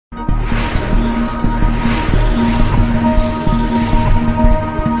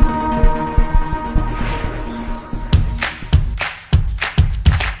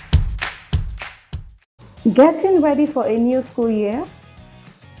Getting ready for a new school year?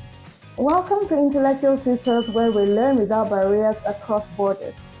 Welcome to Intellectual Tutors, where we learn without barriers across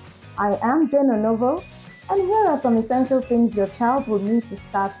borders. I am Jen Onovo, and here are some essential things your child will need to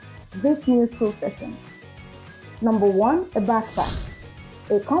start this new school session. Number 1, a backpack.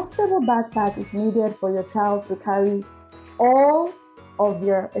 A comfortable backpack is needed for your child to carry all of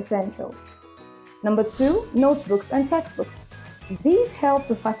your essentials. Number 2, notebooks and textbooks. These help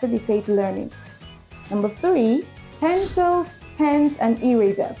to facilitate learning. Number 3, pencils, pens, and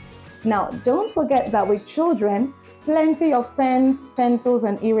erasers. Now, don't forget that with children, plenty of pens, pencils,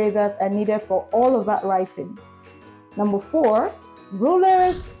 and erasers are needed for all of that writing. Number 4,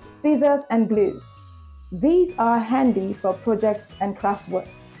 rulers, scissors, and glue. These are handy for projects and craft work.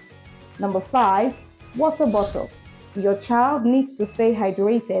 Number 5, water bottle. Your child needs to stay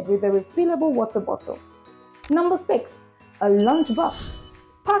hydrated with a refillable water bottle. Number 6, a lunch box.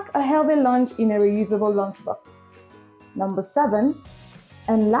 Pack a healthy lunch in a reusable lunchbox. Number 7,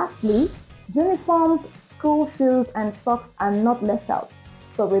 and lastly, uniforms, school shoes, and socks are not left out.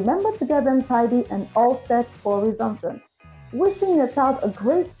 So remember to get them tidy and all set for resumption. Wishing your child a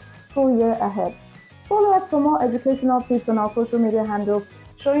great school year ahead. Follow us for more educational tips on our social media handles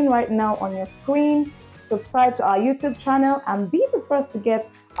showing right now on your screen. Subscribe to our YouTube channel and be the first to get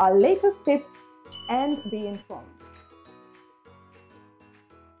our latest tips and be informed.